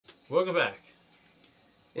Welcome back.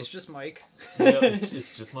 It's just Mike. Yeah, it's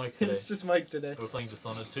just Mike today. It's just Mike today. We're playing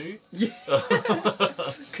Dishonored 2. Yeah.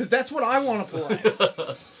 Because that's what I want to play.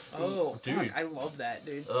 Oh, dude. fuck, I love that,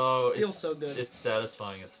 dude. Oh, it feels so good. It's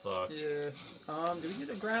satisfying as fuck. Yeah. Do we get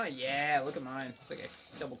a ground? Yeah, look at mine. It's like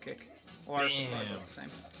a double kick. Well, ours is probably about the same.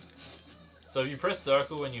 So if you press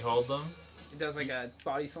circle when you hold them, it does like a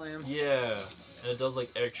body slam. Yeah, and it does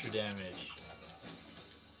like extra damage.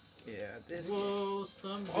 Yeah, this. Whoa,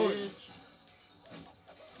 some bitch.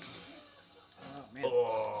 Oh man.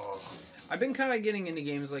 Oh. I've been kind of getting into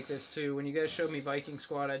games like this too. When you guys showed me Viking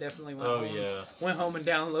Squad, I definitely went home. Yeah. Went home and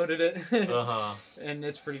downloaded it. Uh-huh. And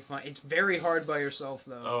it's pretty fun. It's very hard by yourself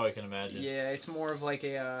though. Oh, I can imagine. Yeah, it's more of like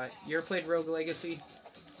a. You ever played Rogue Legacy?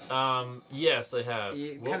 Yes, I have.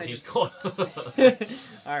 Whoa, he's gone.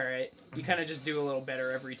 All right. You kind of just do a little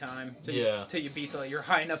better every time. Till you beat your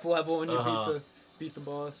high enough level and you beat the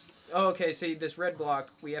boss. Oh, okay. See, this red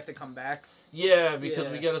block, we have to come back. Yeah, because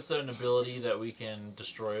we get a certain ability that we can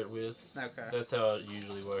destroy it with. Okay. That's how it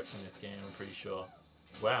usually works in this game, I'm pretty sure.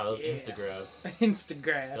 Wow, that was Instagrab.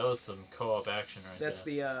 Instagrab. That was some co-op action right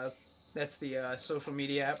there. That's the social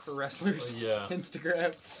media app for wrestlers. Yeah.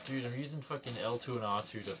 Instagram. Dude, I'm using fucking L2 and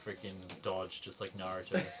R2 to freaking dodge, just like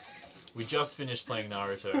Naruto. We just finished playing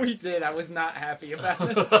Naruto. We did. I was not happy about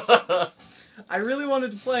it. I really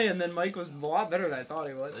wanted to play, and then Mike was a lot better than I thought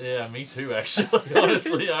he was. Yeah, me too, actually.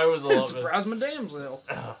 Honestly, I was a lot better. Surprise my damsel.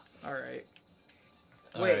 Alright.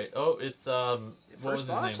 Alright. Oh, it's, what was his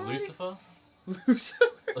name? Already? Lucifer?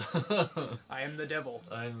 Lucifer? I am the devil.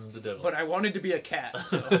 I'm the devil. But I wanted to be a cat,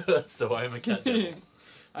 so... So I am a cat devil.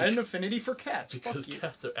 I had an affinity for cats. Because Fuck you.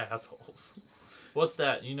 cats are assholes. What's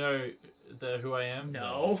that? You know who I am?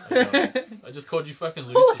 No. I just called you fucking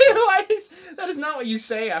Lucifer. That is not what you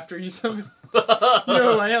say after you summon... You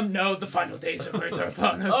know who I am? No, the final days of Earth are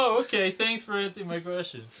upon us. Oh, okay. Thanks for answering my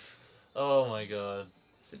question. Oh my god.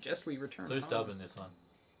 Suggest we return So home. stubborn, this one.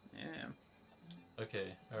 Yeah. Okay,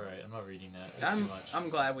 alright. I'm not reading that. That's too much. I'm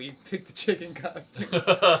glad we picked the chicken costumes.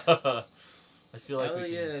 I feel like we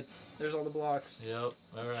can... yeah. There's all the blocks. Yep.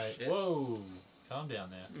 Alright. Whoa. Calm down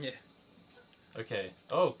there. Yeah. Okay.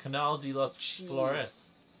 Oh, Canal de las Flores.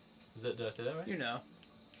 Did I say that right? You know.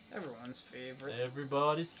 Everyone's favorite.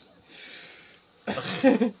 Everybody's...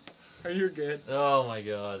 Are you good? Oh my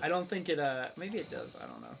god. I don't think it, maybe it does. I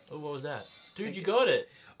don't know. Oh, what was that? Dude, you got it.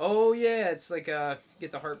 Oh, yeah. It's like,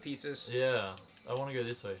 get the heart pieces. Yeah. I want to go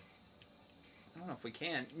this way. I don't know if we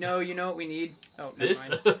can. No, you know what we need? Oh, this?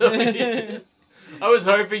 never mind. I was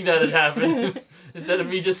hoping that had happened. Instead of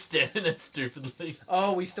me just standing there stupidly.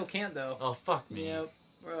 Oh, we still can't, though. Oh, fuck me. Yep.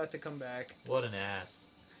 We'll have to come back. What an ass.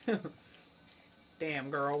 Damn,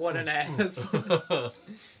 girl. What an ass.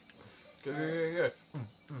 Go.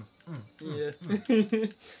 Yeah.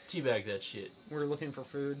 Teabag that shit. We're looking for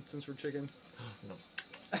food since we're chickens. No.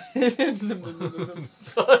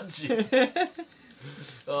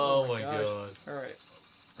 Oh, oh my god. Alright.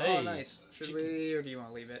 Hey, oh, nice. Should we, or do you want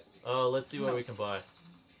to leave it? Let's see what we can buy.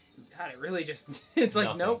 God, it really just... It's like,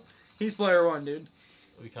 Nothing. nope. He's player one, dude.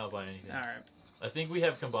 We can't buy anything. Alright. I think we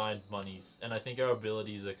have combined monies, and I think our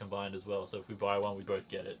abilities are combined as well, so if we buy one, we both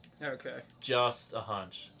get it. Okay. Just a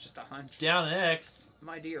hunch. Just a hunch. Down an X.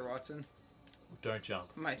 My dear, Watson. Don't jump.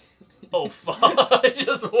 My... Oh, fuck. I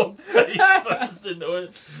just walked face first into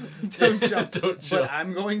it. Don't jump. Don't jump. But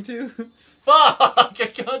I'm going to. Fuck! I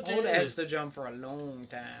can't do Hold this. X to jump for a long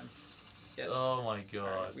time. Yes. Oh my god.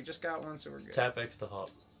 Right, we just got one, so we're good. Tap X to hop.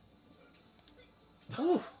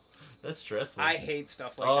 That's stressful. I hate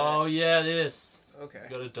stuff like that. Oh, yeah, it is. Okay.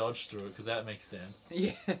 You gotta dodge through it, because that makes sense.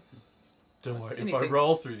 Yeah. Don't worry, if Anything's... I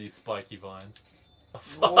roll through these spiky vines.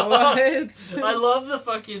 What? I love the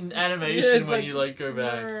fucking animation when you, like, go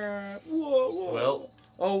back. Whoa. Well.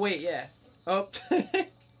 Oh, wait, yeah. Oh.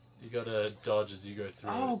 You gotta dodge as you go through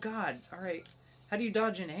Oh, it. God. Alright. How do you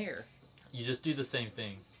dodge in air? You just do the same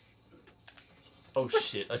thing. Oh,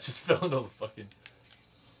 shit. I just fell into the fucking...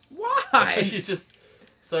 Why? You just...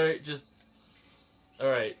 So, just...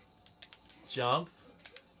 Alright. Jump.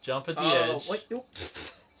 Jump at the edge. What?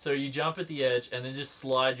 So you jump at the edge, and then just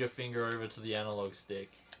slide your finger over to the analog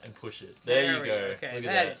stick and push it. There you go. Okay, Look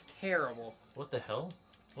at that is terrible. What the hell?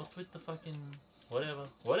 What's with the fucking... Whatever.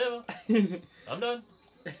 Whatever. I'm done.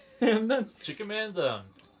 I'm done. Chicken Man's done.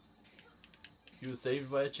 You were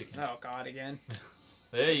saved by a chicken. Oh, God, again.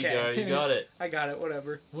 There you go. You got it. I got it.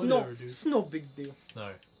 Whatever. Whatever, dude. It's no big deal. Snow.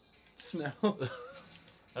 Snow.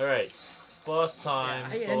 Alright. Boss time.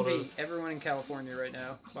 Yeah, I envy everyone in California right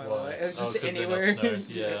now, by the way. Just 'cause anywhere. they're not snowed.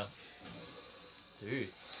 Yeah. Dude.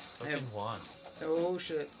 Fucking Juan. Oh,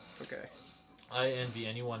 shit. Okay. I envy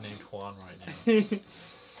anyone named Juan right now.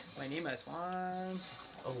 My name is Juan.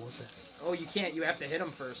 Oh, what the? Oh, you can't. You have to hit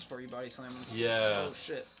them first before you body slam them. Yeah. Oh,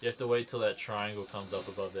 shit. You have to wait till that triangle comes up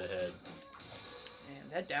above their head. Man,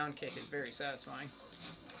 that down kick is very satisfying.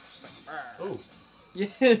 Just like, oh. Yeah.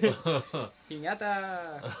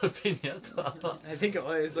 Piñata. Piñata. I think it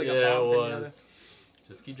was like yeah, a bomb it was. piñata.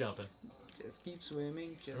 Just keep jumping. Just keep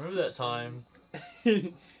swimming. Just Remember that time?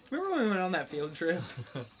 Remember when we went on that field trip?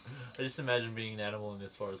 I just imagine being an animal in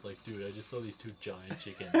this forest. Like, dude, I just saw these 2 giant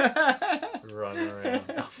chickens running around.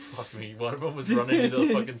 Oh, fuck me. One of them was running into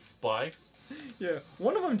the fucking spikes. Yeah.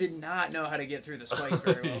 One of them did not know how to get through the spikes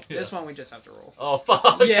very well. Yeah. This one we just have to roll. Oh,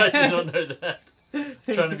 fuck. Yeah. I did not know that.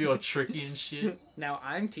 Trying to be all tricky and shit. Now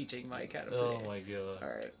I'm teaching Mike how to play. Oh my god.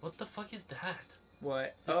 Alright. What the fuck is that?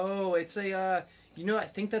 What? Oh, it's a, you know, I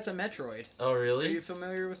think that's a Metroid. Oh, really? Are you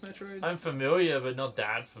familiar with Metroid? I'm familiar, but not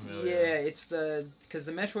that familiar. Yeah, it's because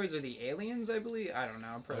the Metroids are the aliens, I believe. I don't know.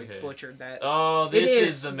 I probably butchered that. Oh, this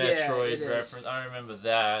is the Yeah, Metroid reference. I remember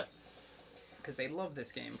that. Because they love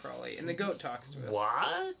this game, probably. And the goat talks to us.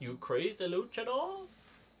 What? You crazy luchador?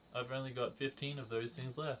 I've only got 15 of those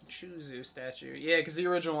things left. Chuzu statue. Yeah, because the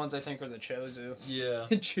original ones, I think, were the Chozu. Yeah.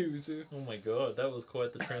 Chuzu. Oh my god, that was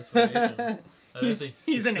quite the transformation.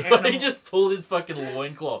 He's an animal. He just pulled his fucking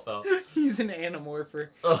loincloth up. He's an animorpher.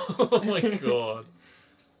 Oh my god.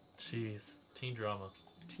 Jeez. Teen drama.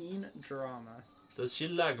 Teen drama. Does she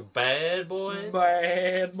like bad boys?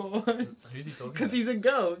 Bad boys. Who's he talking Because about? he's a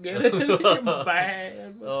goat, get it?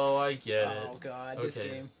 Bad boys. Oh, I get it. Oh god, Okay. this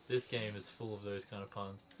game. This game is full of those kind of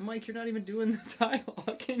puns. Mike, you're not even doing the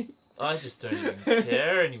dialogue, can you? I just don't even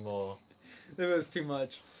care anymore. It was too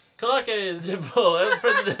much. Kalake, the temple, El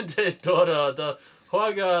Presidente's daughter, the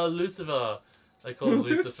Huaga Lucifer. I call him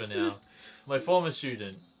Lucifer now. My former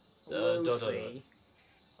student. Lucy.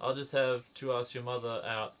 I'll just have to ask your mother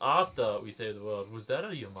out after we save the world. Was that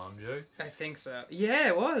a your mom joke? I think so. Yeah,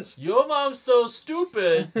 it was. Your mom's so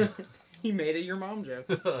stupid! He made it your mom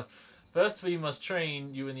joke. First, we must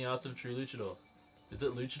train you in the arts of true luchador. Is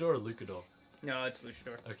it luchador or lucador? No, it's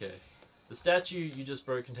Luchador. Okay. The statue you just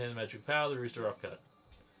broke contained the magic power of the rooster upcut.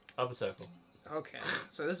 Upper circle. Okay,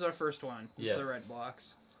 so this is our first one. It's Yes. the red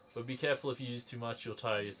blocks. But be careful if you use too much, you'll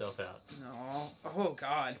tire yourself out. No. Oh,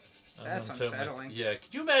 God. That's I'm gonna turn my- unsettling. Yeah,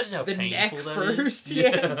 could you imagine how The painful neck that first? is?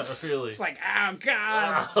 Yeah. Really. It's like, oh,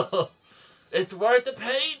 God. It's worth the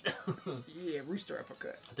pain! Yeah, rooster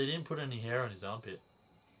uppercut. They didn't put any hair on his armpit.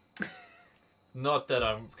 Not that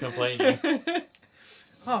I'm complaining.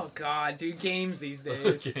 Oh, God, dude. Games these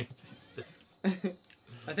days. Games these days.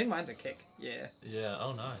 I think mine's a kick. Yeah. Yeah,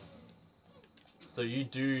 oh nice. So you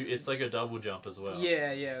do, it's like a double jump as well.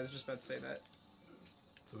 Yeah, I was just about to say that.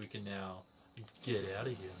 So we can now get out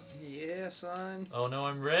of here. Yeah, son. Oh no,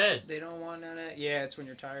 I'm red. They don't want none of... Yeah, it's when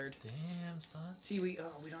you're tired. Damn, son. See, we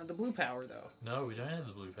don't have the blue power, though. No, we don't have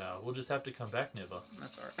the blue power. We'll just have to come back never.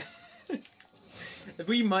 That's alright.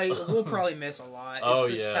 We'll probably miss a lot. It's Oh,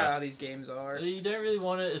 just yeah. how these games are. You don't really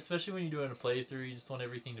want it, especially when you're doing a playthrough, you just want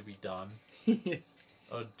everything to be done.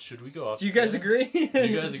 Should we go up? Do you guys agree? Do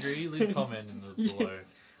you guys agree? Leave a comment in the below.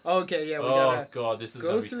 Okay, yeah, we Oh gotta god, this is go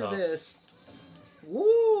gonna be through tough. this.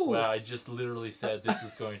 Woo! Wow, I just literally said this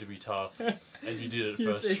is going to be tough, and you did it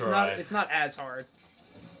first it's try. It's not as hard.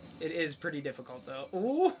 It is pretty difficult though.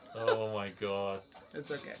 Ooh! Oh my god.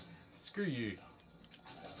 It's okay. Screw you.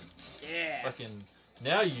 Yeah. Fucking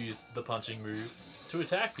now use the punching move to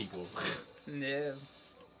attack people. Yeah.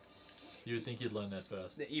 You would think you'd learn that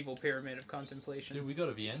first. The evil pyramid of contemplation. Dude, we got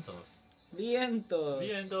a Vientos. Vientos.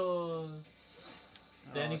 Vientos.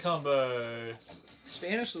 Standing Oh, combo.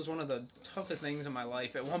 Spanish was one of the toughest things in my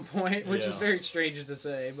life at one point, which is Yeah. very strange to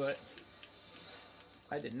say, but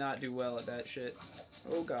I did not do well at that shit.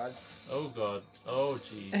 Oh god. Oh god. Oh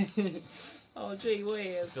jeez. Oh gee I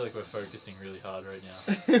whiz. feel like we're focusing really hard right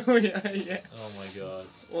now. Yeah. Oh my god.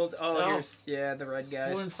 Well, Oh. here's the red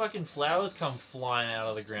guys. When fucking flowers come flying out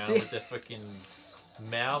of the ground See- with their fucking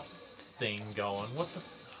mouth thing going, what the?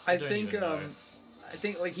 I don't think even know. I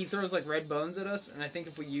think like he throws like red bones at us, and I think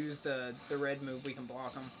if we use the red move, we can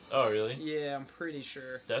block him. Oh really? Yeah, I'm pretty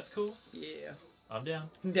sure. That's cool. Yeah. I'm down.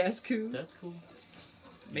 That's cool. That's cool.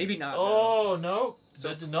 Maybe not. Oh no, So-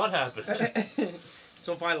 that did not happen.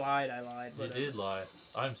 So if I lied, I lied. You But, did lie.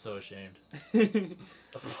 I'm so ashamed.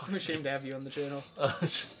 I'm ashamed to have you on the channel.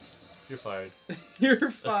 You're fired. You're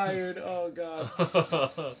fired. Oh god.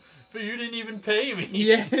 But you didn't even pay me.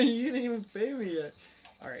 Yeah, you didn't even pay me yet.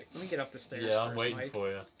 All right, let me get up the stairs. Yeah, I'm first, waiting Mike. for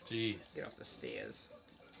you. Jeez. Get up the stairs.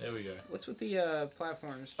 There we go. What's with the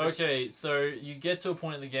platforms? Just- Okay, so you get to a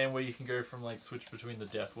point in the game where you can go from like switch between the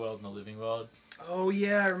death world and the living world. Oh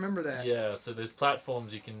yeah, I remember that. Yeah, so there's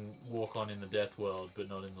platforms you can walk on in the death world, but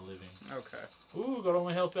not in the living. Okay. Ooh, got all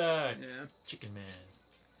my health back. Yeah. Chicken man.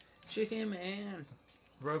 Chicken Man.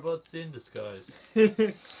 Robots in disguise.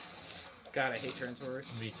 God, I hate Transformers.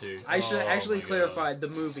 Me too. I should actually clarify God. the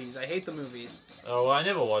movies. I hate the movies. Oh, well, I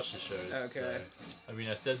never watched the shows. Okay. So, I mean,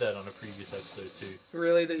 I said that on a previous episode too.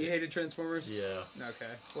 Really? That you hated Transformers? Yeah.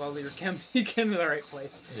 Okay. Well, you came to the right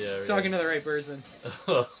place. Yeah. Really. Talking to the right person.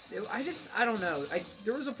 I don't know.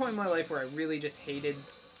 There was a point in my life where I really just hated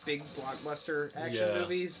big blockbuster action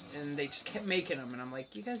movies, and they just kept making them, and I'm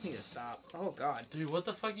like, you guys need to stop. Oh God. Dude, what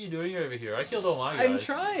the fuck are you doing over here? I killed all my guys. I'm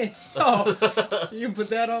trying. Oh, you can put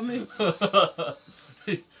that on me?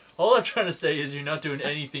 All I'm trying to say is you're not doing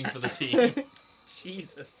anything for the team.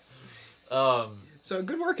 Jesus. So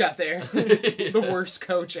good work out there. The worst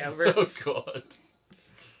coach ever. Oh God.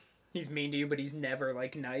 He's mean to you, but he's never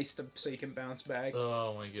like nice so you can bounce back.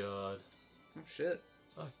 Oh my God. Oh shit.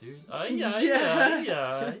 Fuck, dude.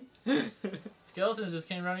 Yeah. Skeletons just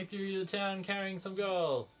came running through the town carrying some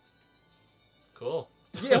girl. Cool.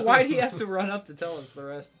 Yeah, why'd he have to run up to tell us the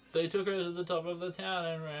rest? They took her to the top of the town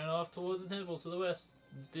and ran off towards the temple to the west.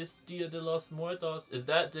 This Dia de los Muertos. Is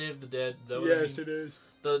that Day of the Dead? Is that what yes, it is.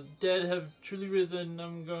 The dead have truly risen.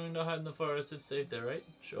 I'm going to hide in the forest. It's safe there, right?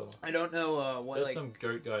 Sure. I don't know what. There's some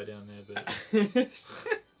goat guy down there, but.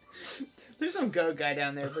 There's some goat guy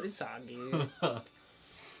down there, but it's soggy.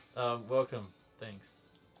 Welcome. Thanks.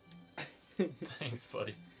 Thanks,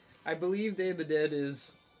 buddy. I believe Day of the Dead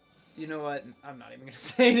is. You know what? I'm not even gonna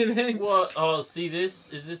say anything. What? Oh, see this?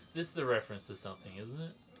 This is a reference to something, isn't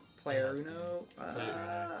it? Player Uno?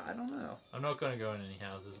 I don't know. I'm not gonna go in any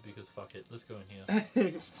houses because fuck it. Let's go in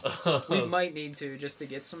here. We might need to just to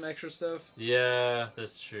get some extra stuff. Yeah,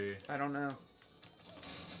 that's true. I don't know.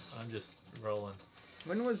 I'm just rolling.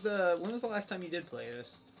 When was the last time you did play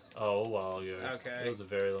this? Oh, a while ago. Okay. It was a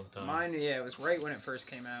very long time. Mine, yeah, it was right when it first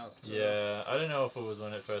came out. So. Yeah, I don't know if it was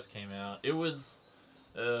when it first came out. It was,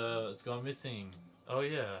 it's gone missing. Oh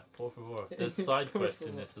yeah, por favor. There's side quests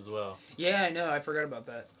in this as well. Yeah, I know. I forgot about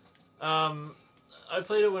that. I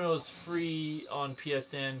played it when it was free on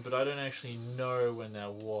PSN, but I don't actually know when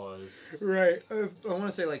that was. Right. I want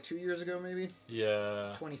to say like 2 years ago, maybe.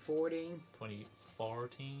 Yeah. 2014.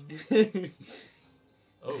 2014.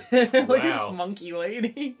 Oh, Look wow. at this monkey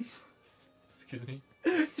lady. Excuse me?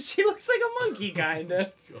 She looks like a monkey,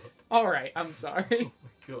 kinda. God. Alright, I'm sorry. Oh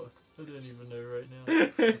my God. I don't even know right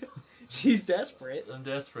now. She's desperate. I'm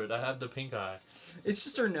desperate. I have the pink eye. It's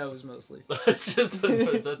just her nose, mostly. It's just her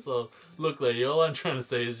nose, that's all. Look, lady, all I'm trying to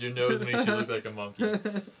say is your nose makes you look like a monkey.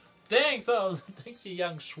 Thanks, thanks, you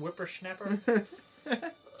young whippersnapper.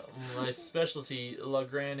 My specialty, La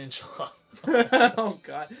Grande Enchilada. Oh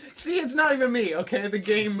God! See, it's not even me. Okay, the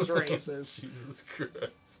game's racist. Jesus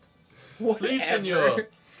Christ! Whatever. Please, senor,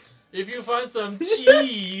 if you find some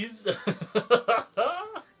cheese,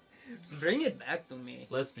 bring it back to me.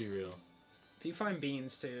 Let's be real. If you find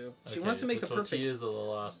beans too, she Okay, wants to make the perfect. Tortillas are the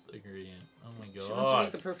last ingredient. Oh my God! She wants to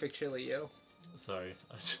make the perfect chili, yo. Sorry,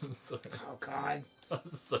 sorry. Oh God! I'm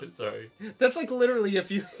so sorry. That's like literally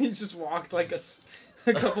if you just walked like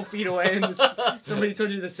a couple feet away and somebody told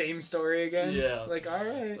you the same story again. Yeah. Like, all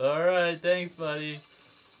right. All right, thanks, buddy.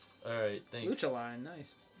 All right, thanks. Lucha line,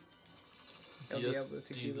 nice. Dios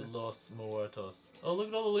de los Muertos. Oh, look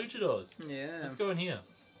at all the luchadors. Yeah. Let's go in here.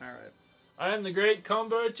 All right. I am the Great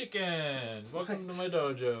Combo Chicken. Welcome What? to my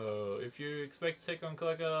dojo. If you expect to take on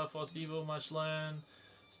Collector, Force Evil, much learn.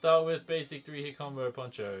 Start with basic 3-hit combo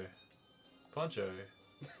Poncho. Poncho.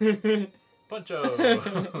 Poncho.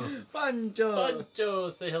 Poncho.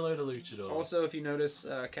 Say hello to Luchador. Also, if you notice,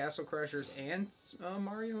 Castle Crushers and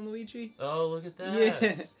Mario and Luigi. Oh, look at that.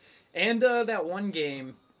 Yeah. And that one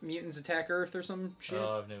game, Mutants Attack Earth or some shit.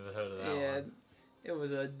 Oh, I've never heard of that one. It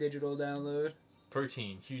was a digital download.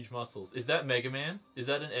 Protein, huge muscles. Is that Mega Man? Is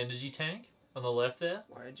that an energy tank on the left there?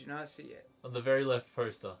 Why did you not see it? On the very left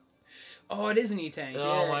poster. Oh, it is an E-Tank.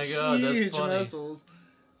 Oh yeah, my God, huge that's funny. muscles.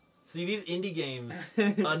 See, these indie games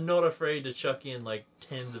are not afraid to chuck in like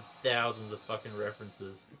tens of thousands of fucking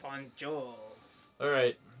references. Poncho.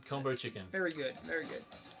 Alright, combo chicken. Very good, very good.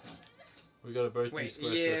 We gotta both do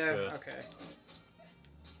square, yeah, square, square. okay.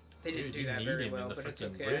 They didn't Dude, do that you very need him well, in the but it's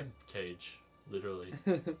freaking okay. rib cage, literally.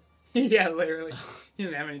 Yeah, literally. He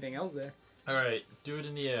doesn't have anything else there. Alright, do it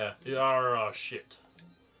in the air. Oh, shit.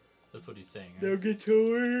 That's what he's saying, right? Now get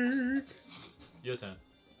to work. Your turn.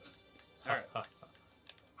 Alright.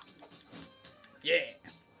 Yeah.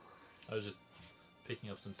 I was just picking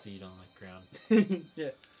up some seed on the ground.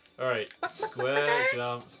 Yeah. Alright, square,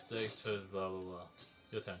 jump, stick to blah blah blah.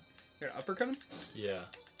 Your turn. You're gonna uppercut him? Yeah.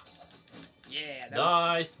 Yeah.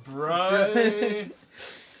 Nice, bro.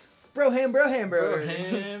 Bro ham, bro ham, bro. Bro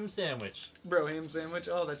ham sandwich. Bro ham sandwich.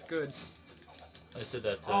 Oh, that's good. I said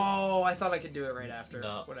that too. Oh, I thought I could do it right after.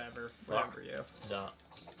 No. Whatever. Fuck. Whatever, you. No.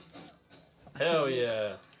 Hell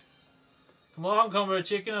yeah. Come on, Combo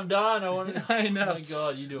Chicken, I'm done. I want to... I know. Oh my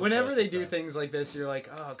god, you do it Whenever first they this do time. things like this, you're like,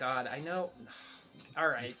 oh god, I know. All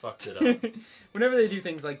right. You fucked it up. Whenever they do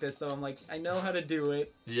things like this, though, I'm like, I know how to do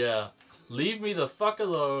it. Yeah. Leave me the fuck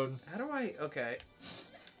alone. How do I... Okay.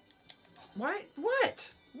 What?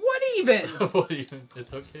 What? What even? What even?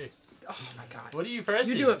 It's okay. Oh my god. What are you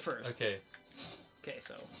pressing? You do it first. Okay. Okay,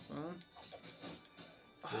 so... There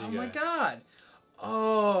oh you my go. god.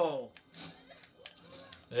 Oh.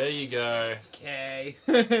 There you go. Okay.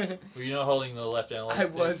 Were you not holding the left analog I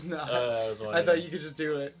stick? was not. I was I wondering. thought you could just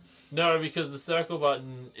do it. No, because the circle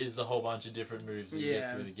button is a whole bunch of different moves that you get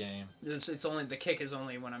Yeah. through the game. It's only... The kick is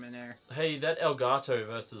only when I'm in there. Hey, that Elgato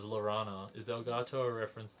versus Lorana. Is Elgato a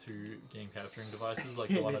reference to game capturing devices like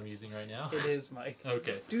the It one I'm is. using right now? It is, Mike.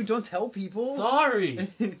 Okay. Dude, don't tell people. Sorry!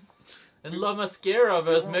 And La Mascara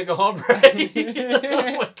versus Mega Hombre.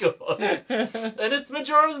 Oh my god. And it's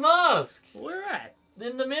Majora's Mask! Where at?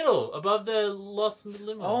 In the middle, above the Los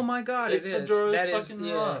Limos. Oh my god, It's it is. Majora's That is, fucking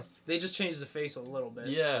yeah. Mask. They just changed the face a little bit.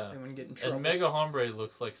 Yeah. They wouldn't get in trouble. And Mega Hombre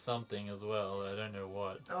looks like something as well. I don't know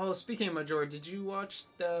what. Oh, speaking of Majora, did you watch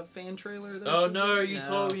the fan trailer though? Oh too? no, you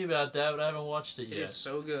told me about that, but I haven't watched it It yet. is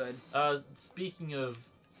so good. Speaking of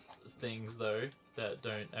things though that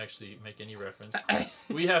don't actually make any reference,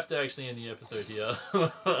 we have to actually end the episode here.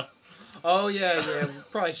 Oh yeah, we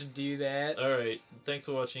probably should do that. All right, thanks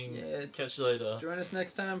for watching. Yeah. Catch you later. Join us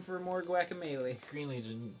next time for more Guacamelee. Green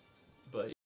Legion. Bye.